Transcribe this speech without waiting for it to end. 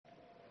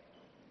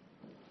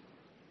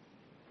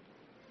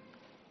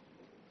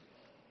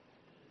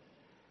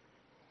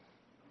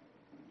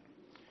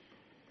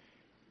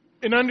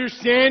In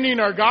understanding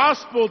our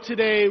gospel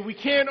today, we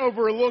can't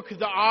overlook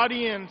the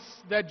audience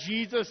that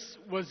Jesus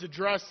was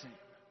addressing.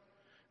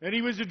 That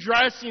he was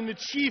addressing the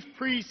chief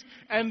priests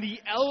and the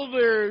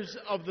elders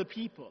of the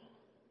people.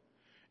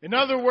 In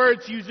other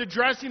words, he was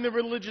addressing the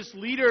religious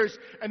leaders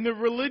and the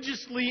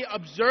religiously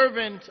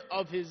observant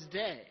of his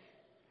day.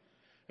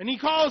 And he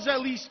calls at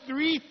least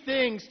three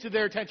things to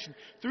their attention.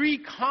 Three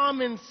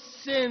common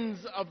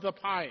sins of the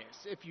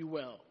pious, if you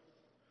will.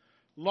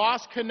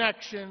 Lost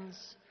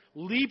connections,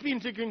 leaping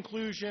to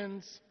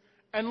conclusions,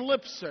 and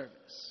lip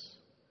service.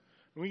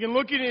 We can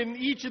look at it in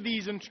each of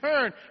these in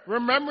turn,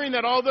 remembering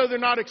that although they're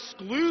not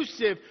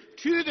exclusive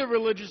to the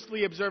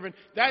religiously observant,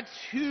 that's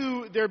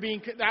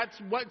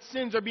what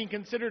sins are being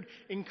considered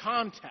in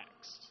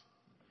context.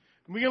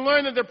 And we can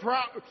learn that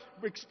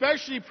they're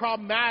especially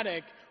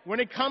problematic when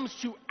it comes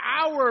to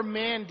our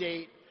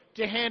mandate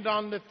to hand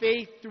on the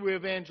faith through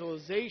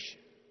evangelization.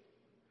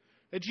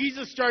 That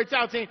Jesus starts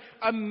out saying,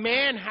 a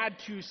man had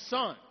two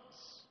sons.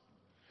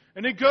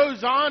 And it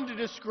goes on to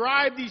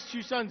describe these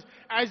two sons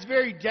as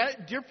very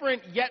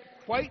different, yet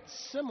quite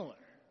similar.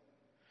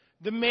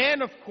 The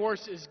man, of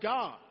course, is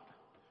God.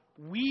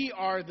 We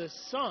are the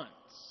sons.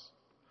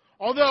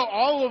 Although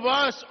all of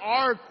us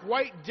are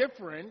quite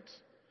different,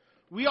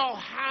 we all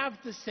have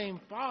the same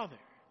Father.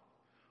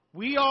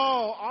 We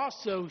all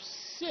also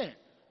sin.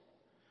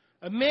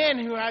 A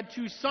man who had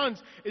two sons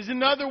is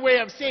another way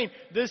of saying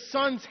the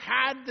sons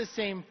had the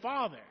same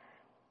Father.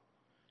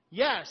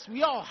 Yes,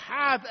 we all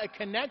have a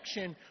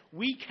connection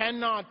we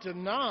cannot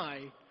deny,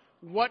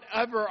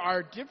 whatever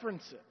our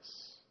differences.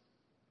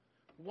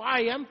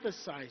 Why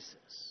emphasize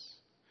this?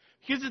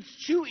 Because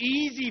it's too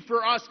easy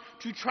for us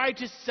to try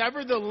to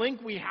sever the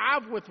link we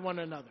have with one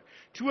another,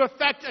 to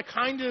effect a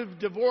kind of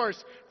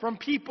divorce from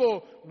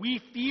people we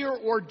fear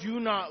or do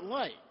not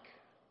like.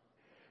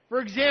 For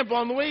example,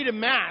 on the way to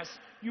Mass,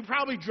 you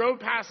probably drove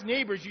past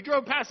neighbors. You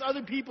drove past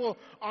other people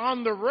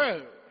on the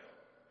road.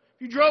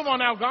 If you drove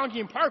on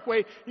Algonquin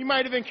Parkway, you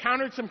might have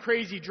encountered some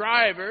crazy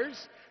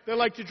drivers that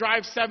like to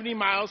drive 70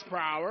 miles per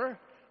hour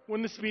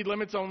when the speed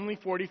limit's only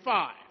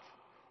 45.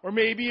 Or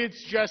maybe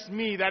it's just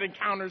me that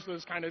encounters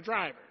those kind of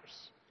drivers.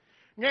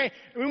 Okay?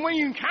 And when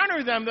you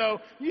encounter them, though,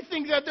 you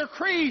think that they're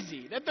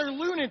crazy, that they're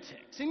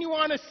lunatics, and you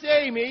want to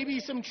say maybe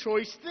some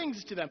choice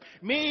things to them.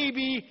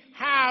 Maybe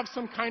have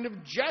some kind of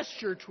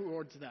gesture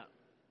towards them.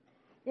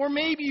 Or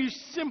maybe you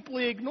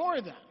simply ignore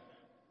them.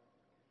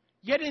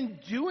 Yet in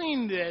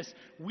doing this,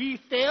 we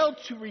fail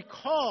to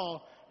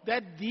recall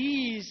that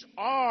these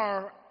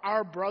are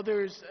our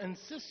brothers and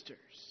sisters.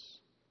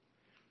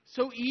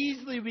 So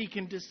easily we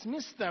can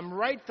dismiss them,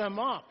 write them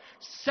off,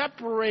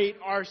 separate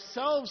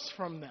ourselves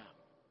from them.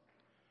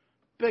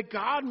 But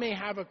God may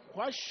have a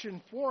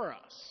question for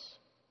us.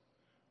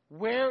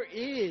 Where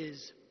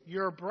is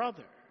your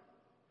brother?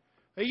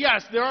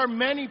 Yes, there are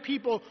many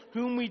people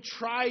whom we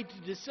try to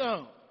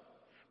disown.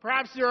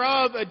 Perhaps they're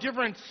of a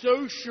different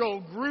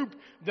social group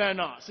than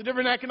us, a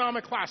different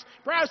economic class.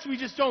 Perhaps we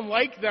just don't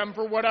like them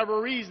for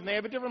whatever reason. They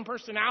have a different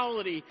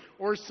personality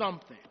or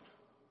something.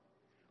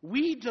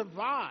 We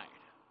divide,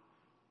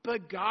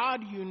 but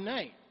God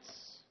unites.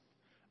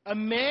 A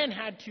man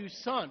had two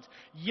sons.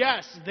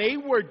 Yes, they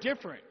were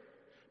different,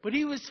 but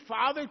he was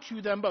father to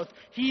them both.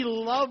 He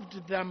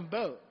loved them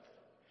both.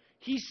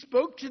 He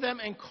spoke to them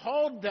and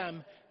called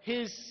them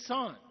his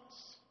sons.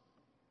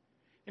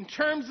 In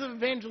terms of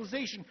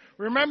evangelization,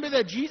 remember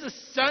that Jesus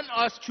sent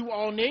us to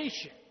all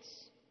nations.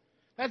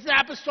 That's the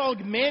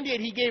apostolic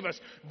mandate he gave us.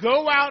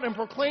 Go out and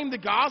proclaim the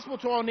gospel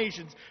to all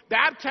nations,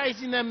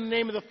 baptizing them in the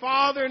name of the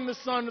Father and the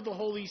Son and the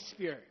Holy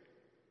Spirit.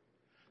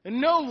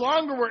 And no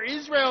longer were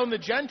Israel and the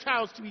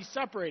Gentiles to be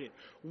separated.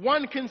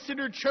 One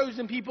considered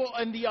chosen people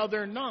and the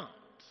other not.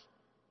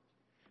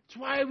 It's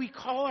why we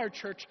call our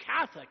church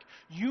Catholic,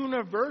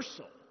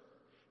 universal,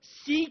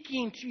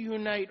 seeking to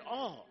unite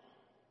all.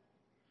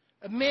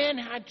 A man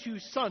had two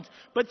sons,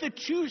 but the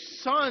two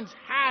sons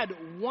had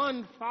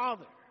one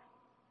father.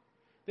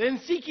 Then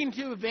seeking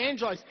to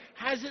evangelize,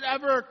 has it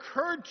ever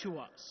occurred to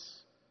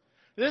us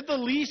that the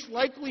least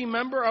likely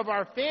member of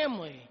our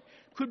family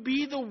could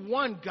be the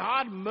one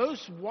God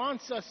most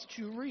wants us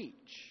to reach?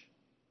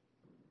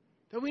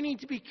 That we need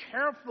to be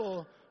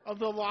careful of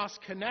the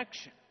lost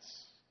connections,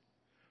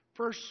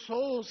 for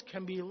souls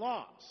can be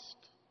lost.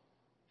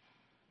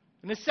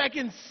 And the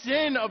second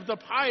sin of the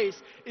pious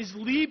is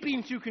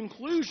leaping to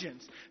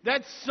conclusions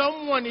that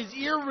someone is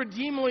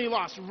irredeemably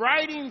lost,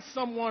 writing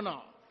someone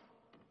off.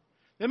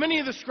 That many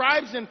of the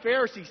scribes and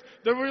Pharisees,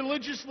 the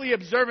religiously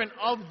observant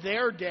of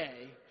their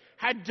day,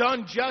 had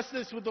done just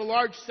this with a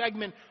large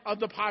segment of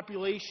the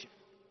population.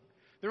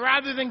 That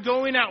rather than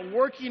going out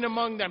working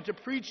among them to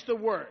preach the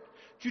word,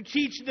 to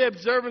teach the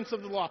observance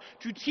of the law,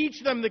 to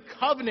teach them the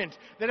covenant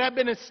that had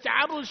been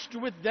established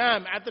with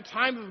them at the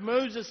time of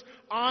Moses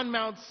on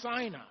Mount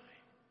Sinai,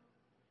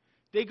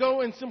 they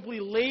go and simply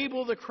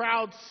label the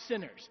crowd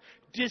sinners,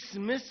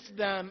 dismiss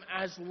them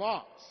as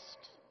lost.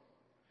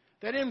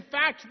 That in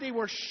fact they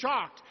were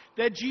shocked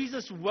that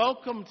Jesus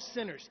welcomed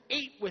sinners,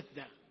 ate with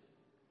them.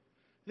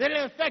 That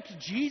in effect,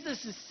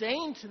 Jesus is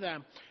saying to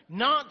them,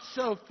 not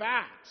so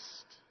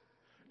fast.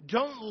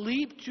 Don't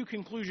leap to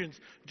conclusions.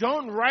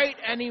 Don't write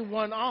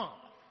anyone off.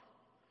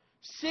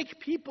 Sick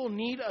people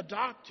need a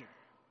doctor.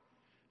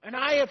 And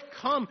I have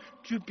come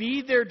to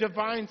be their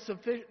divine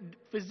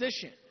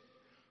physician,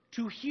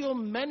 to heal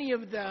many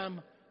of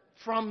them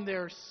from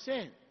their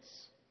sins.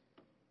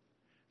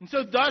 And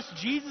so thus,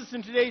 Jesus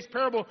in today's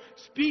parable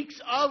speaks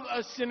of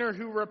a sinner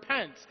who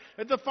repents.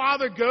 That the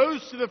father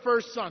goes to the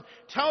first son,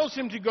 tells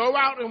him to go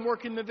out and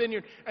work in the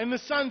vineyard, and the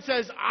son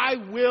says, I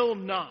will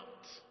not.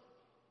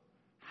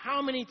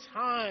 How many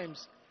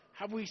times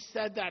have we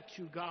said that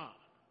to God?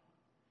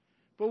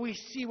 But we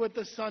see what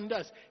the son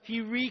does.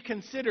 He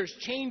reconsiders,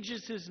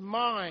 changes his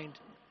mind,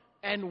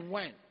 and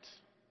went.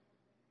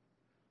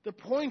 The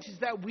point is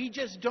that we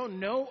just don't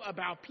know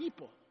about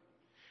people.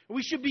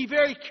 We should be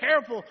very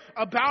careful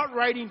about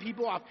writing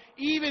people off,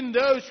 even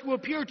those who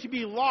appear to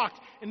be locked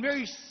in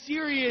very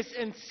serious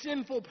and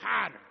sinful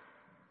pattern,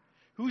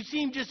 who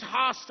seem just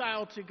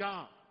hostile to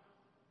God.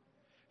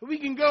 We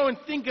can go and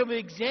think of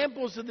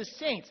examples of the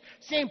saints.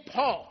 St.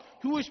 Paul,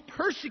 who was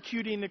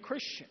persecuting the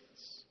Christians,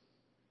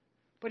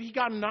 but he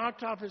got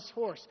knocked off his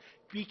horse,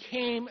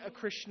 became a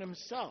Christian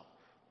himself.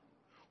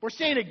 Or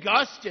St.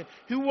 Augustine,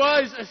 who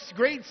was a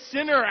great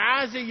sinner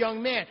as a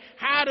young man,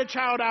 had a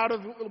child out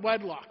of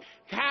wedlock,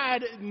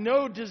 had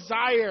no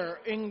desire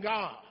in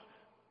God.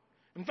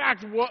 In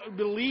fact,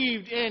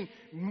 believed in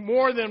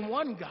more than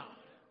one God.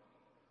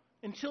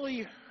 Until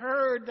he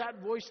heard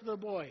that voice of the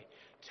boy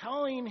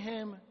telling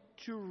him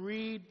to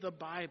read the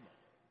Bible.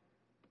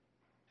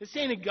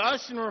 St.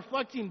 Augustine,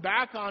 reflecting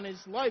back on his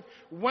life,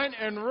 went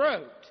and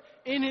wrote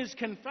in his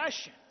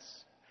Confessions,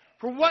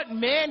 for what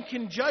man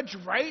can judge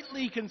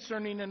rightly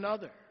concerning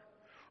another?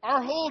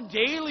 Our whole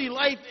daily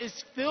life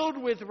is filled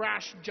with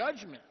rash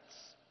judgments.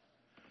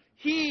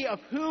 He of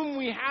whom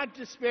we had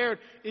despaired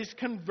is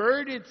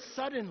converted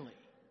suddenly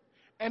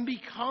and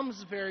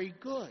becomes very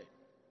good.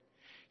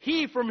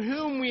 He from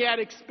whom we had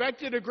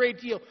expected a great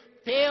deal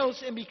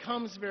fails and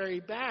becomes very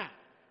bad.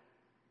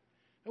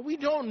 And we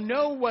don't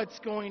know what's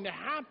going to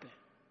happen.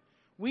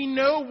 We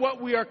know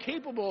what we are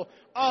capable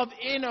of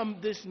in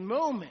this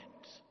moment,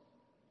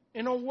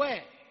 in a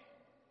way.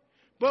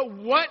 But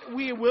what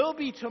we will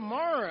be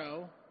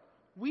tomorrow,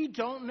 we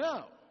don't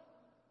know.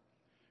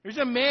 There's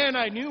a man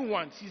I knew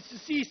once, he's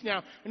deceased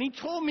now, and he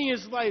told me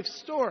his life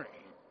story.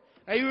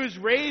 He was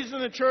raised in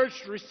the church,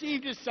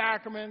 received his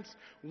sacraments,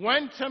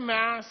 went to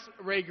Mass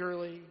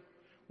regularly,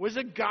 was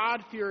a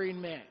God-fearing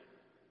man.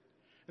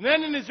 And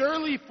then in his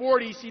early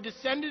 40s, he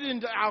descended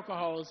into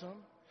alcoholism,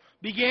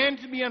 began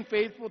to be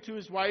unfaithful to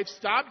his wife,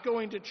 stopped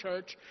going to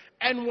church,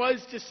 and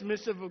was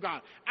dismissive of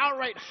God,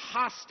 outright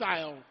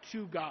hostile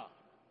to God,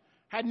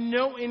 had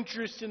no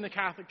interest in the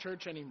Catholic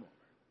Church anymore.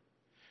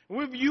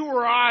 And if you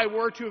or I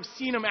were to have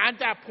seen him at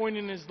that point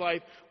in his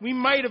life, we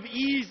might have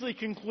easily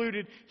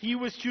concluded he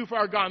was too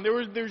far gone.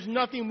 There's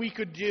nothing we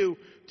could do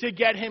to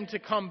get him to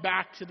come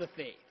back to the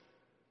faith.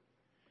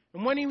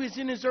 And when he was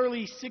in his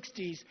early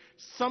 60s,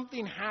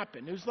 something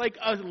happened. It was like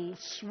a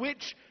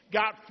switch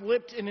got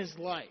flipped in his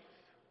life.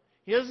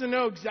 He doesn't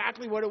know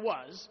exactly what it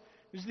was.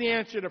 It was the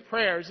answer to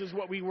prayers, is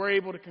what we were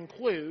able to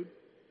conclude.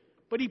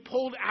 But he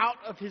pulled out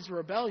of his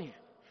rebellion,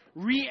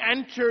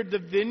 re-entered the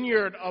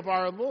vineyard of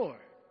our Lord.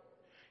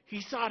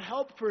 He sought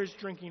help for his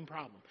drinking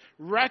problem,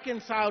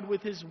 reconciled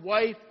with his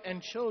wife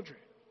and children,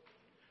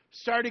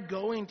 started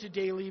going to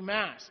daily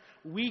Mass,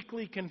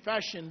 weekly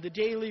confession, the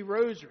daily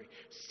rosary,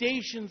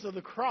 Stations of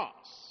the Cross.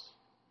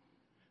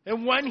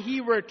 And when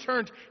he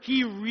returned,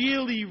 he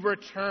really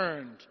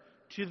returned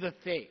to the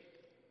faith.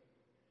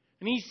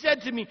 And he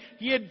said to me,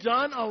 he had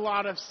done a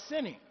lot of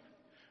sinning.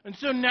 And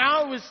so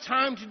now it was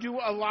time to do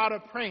a lot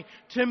of praying,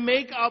 to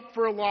make up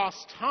for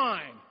lost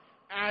time,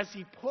 as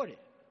he put it.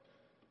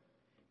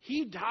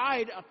 He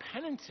died a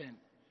penitent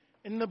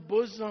in the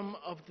bosom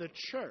of the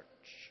church.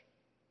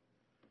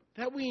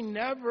 That we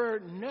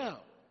never know.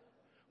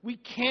 We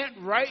can't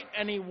write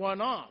anyone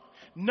off.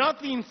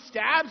 Nothing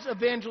stabs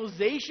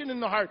evangelization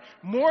in the heart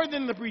more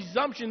than the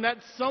presumption that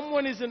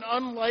someone is an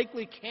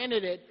unlikely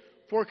candidate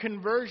for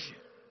conversion.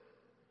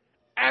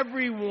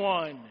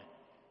 Everyone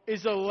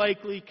is a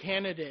likely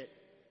candidate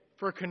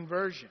for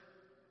conversion.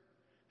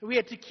 We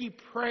have to keep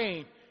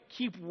praying,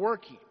 keep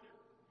working.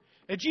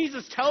 And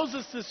Jesus tells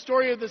us the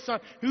story of the son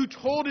who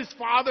told his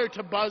father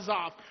to buzz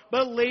off,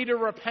 but later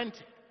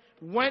repented,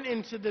 went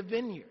into the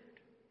vineyard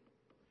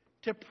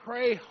to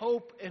pray,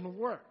 hope, and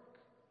work.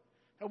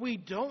 And we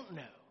don't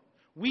know.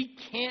 We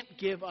can't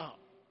give up.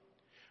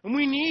 And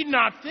we need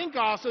not think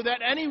also that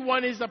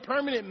anyone is a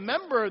permanent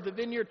member of the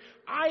vineyard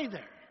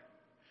either.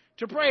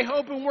 To pray,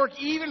 hope, and work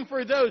even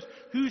for those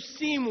who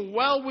seem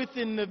well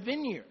within the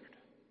vineyard,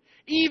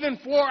 even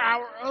for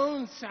our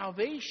own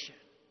salvation.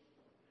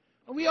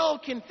 And we all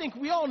can think,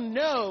 we all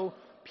know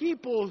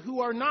people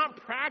who are not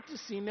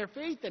practicing their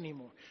faith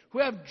anymore, who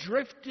have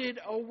drifted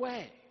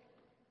away.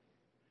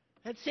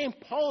 That St.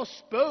 Paul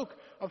spoke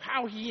of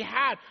how he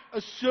had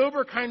a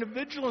sober kind of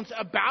vigilance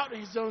about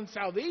his own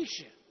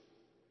salvation.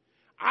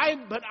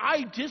 But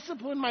I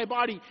discipline my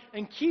body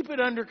and keep it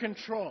under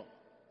control,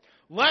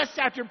 lest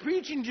after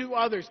preaching to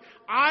others,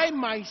 I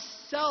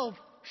myself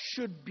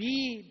should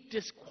be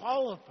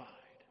disqualified.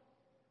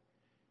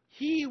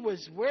 He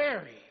was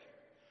wary.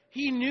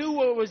 He knew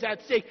what was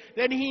at stake,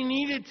 that he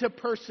needed to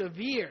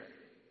persevere,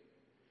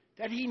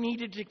 that he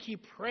needed to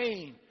keep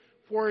praying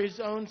for his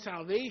own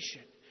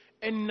salvation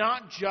and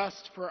not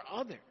just for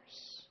others.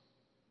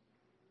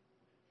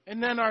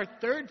 And then our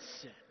third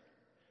sin,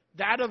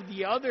 that of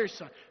the other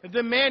son. If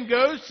the man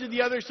goes to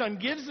the other son,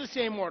 gives the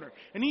same order,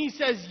 and he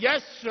says,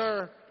 "Yes,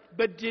 sir,"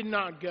 but did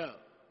not go.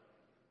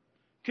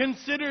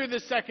 Consider the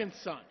second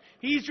son.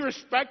 He's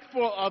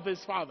respectful of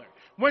his father.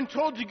 When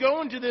told to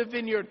go into the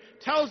vineyard,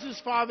 tells his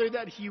father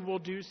that he will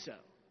do so.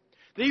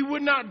 That he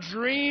would not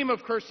dream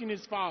of cursing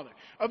his father,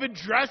 of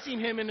addressing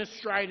him in a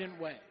strident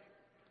way.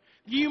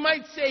 You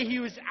might say he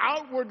was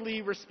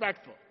outwardly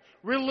respectful,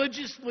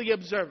 religiously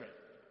observant,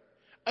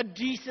 a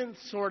decent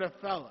sort of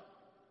fellow.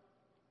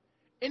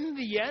 In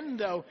the end,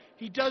 though,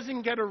 he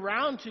doesn't get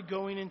around to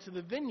going into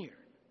the vineyard.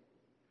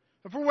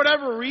 And for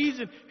whatever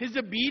reason, his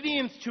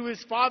obedience to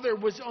his father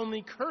was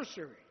only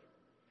cursory.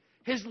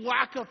 His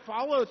lack of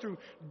follow-through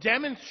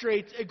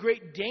demonstrates a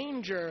great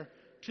danger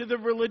to the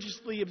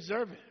religiously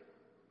observant,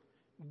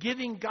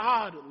 giving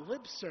God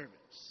lip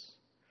service.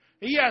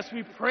 Yes,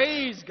 we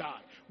praise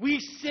God. We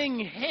sing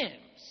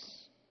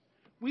hymns.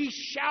 We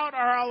shout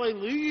our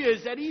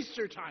hallelujahs at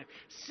Easter time.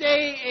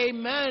 Say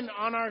amen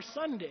on our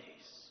Sundays.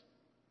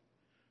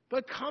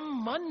 But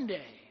come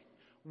Monday,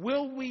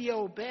 will we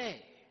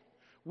obey?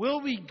 Will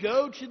we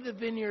go to the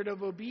vineyard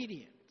of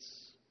obedience?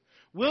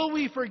 Will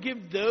we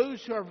forgive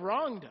those who have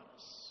wronged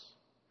us?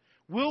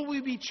 Will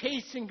we be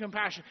chaste in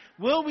compassion?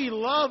 Will we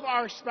love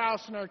our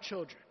spouse and our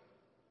children?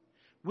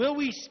 Will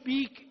we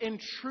speak in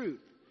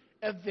truth,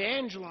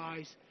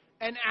 evangelize,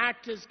 and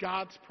act as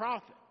God's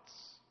prophets?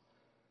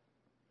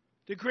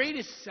 The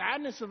greatest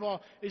sadness of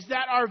all is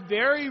that our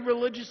very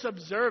religious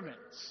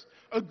observance,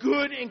 a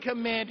good and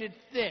commanded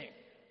thing,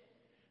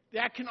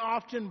 that can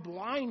often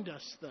blind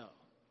us, though,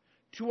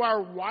 to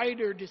our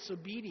wider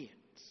disobedience.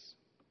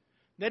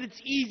 That it's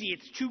easy,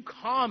 it's too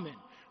common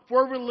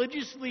for a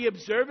religiously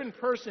observant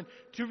person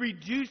to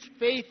reduce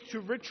faith to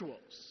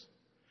rituals.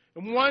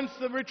 And once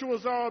the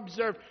rituals are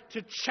observed,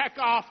 to check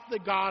off the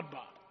God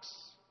box.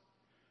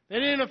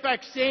 Then in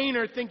effect saying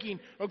or thinking,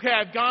 okay,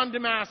 I've gone to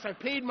Mass, I've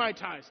paid my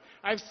tithes,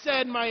 I've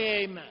said my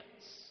amens.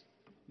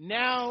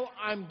 Now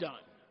I'm done.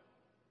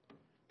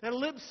 That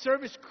lip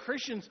service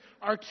Christians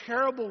are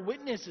terrible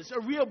witnesses,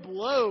 a real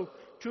blow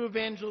to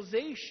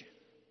evangelization.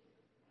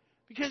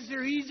 Because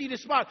they're easy to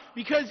spot.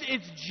 Because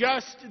it's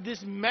just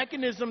this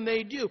mechanism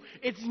they do.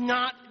 It's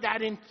not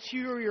that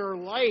interior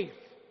life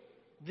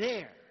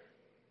there.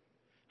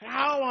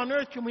 How on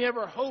earth can we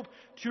ever hope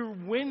to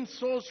win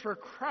souls for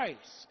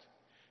Christ?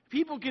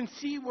 People can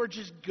see we're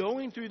just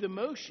going through the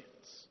motions,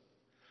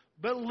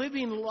 but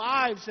living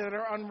lives that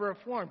are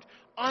unreformed,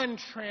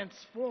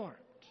 untransformed.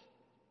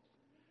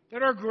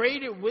 That our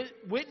great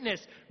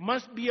witness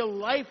must be a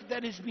life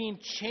that is being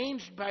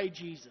changed by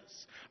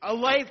Jesus. A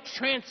life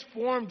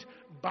transformed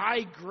by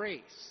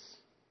grace.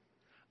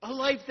 A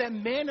life that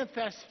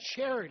manifests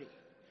charity,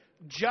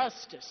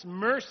 justice,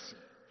 mercy,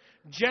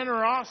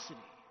 generosity.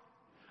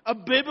 A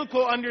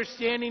biblical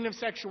understanding of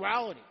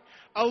sexuality.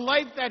 A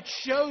life that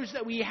shows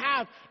that we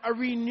have a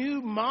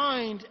renewed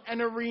mind and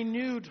a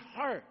renewed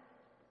heart.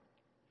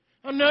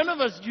 Now, none of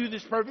us do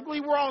this perfectly.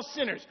 We're all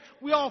sinners.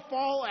 We all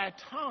fall at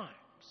times.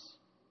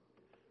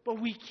 But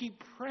we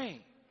keep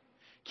praying.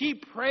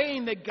 Keep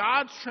praying that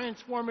God's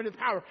transformative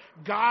power,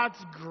 God's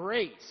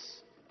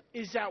grace,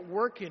 is at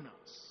work in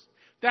us.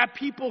 That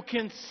people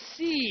can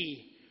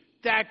see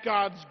that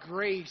God's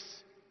grace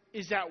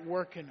is at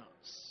work in us.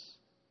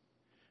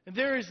 And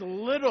there is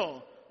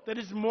little that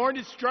is more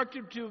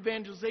destructive to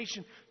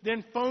evangelization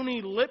than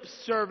phony lip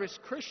service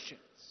Christians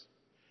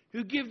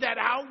who give that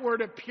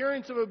outward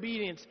appearance of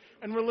obedience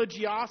and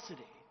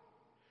religiosity,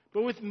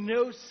 but with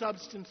no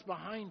substance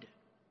behind it.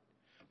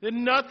 That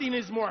nothing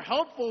is more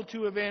helpful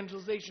to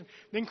evangelization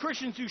than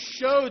Christians who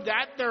show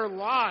that their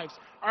lives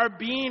are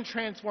being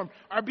transformed,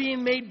 are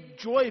being made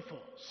joyful,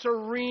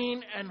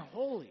 serene, and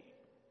holy.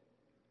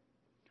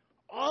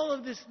 All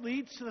of this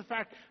leads to the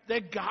fact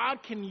that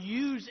God can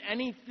use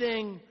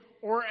anything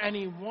or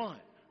anyone.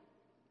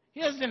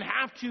 He doesn't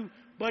have to,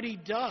 but He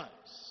does.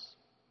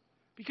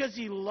 Because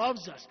He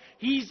loves us.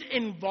 He's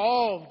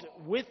involved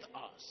with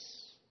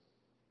us.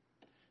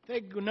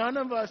 That none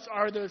of us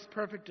are those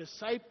perfect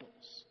disciples.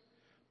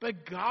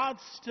 But God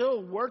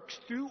still works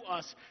through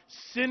us,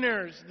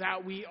 sinners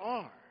that we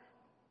are.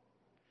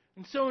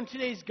 And so in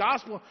today's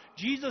gospel,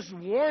 Jesus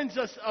warns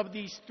us of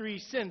these three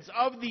sins,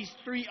 of these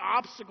three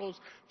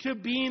obstacles to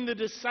being the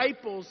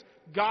disciples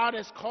God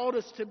has called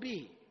us to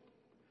be.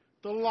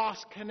 The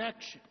lost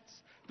connections,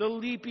 the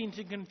leaping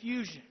to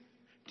confusion,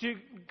 to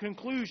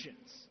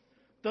conclusions,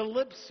 the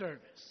lip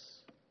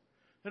service.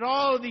 That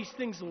all of these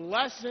things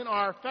lessen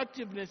our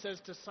effectiveness as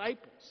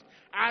disciples,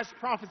 as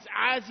prophets,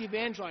 as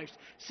evangelistas,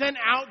 sent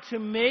out to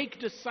make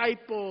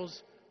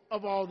disciples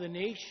of all the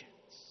nations.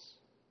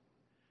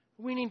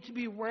 We need to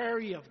be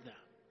wary of them.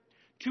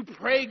 To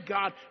pray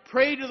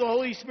to the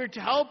Holy Spirit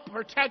to help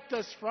protect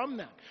us from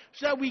them,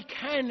 so that we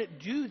can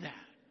do that.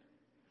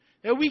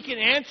 That we can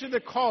answer the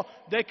call,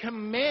 the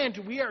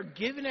command we are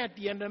given at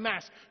the end of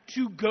Mass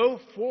to go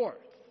forth.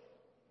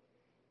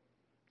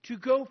 To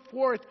go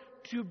forth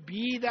to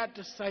be that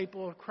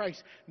disciple of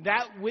Christ,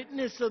 that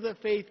witness of the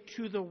faith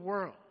to the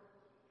world.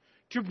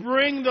 To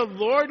bring the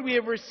Lord we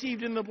have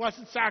received in the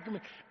Blessed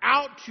Sacrament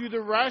out to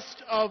the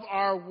rest of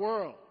our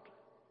world.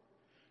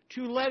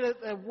 To let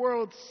the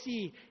world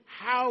see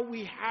how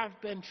we have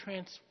been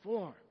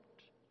transformed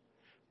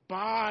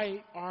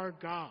by our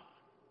God.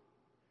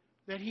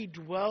 That He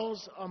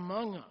dwells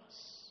among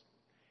us.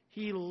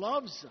 He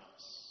loves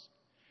us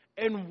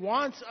and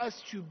wants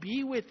us to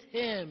be with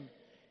Him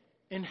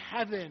in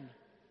heaven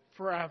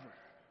forever.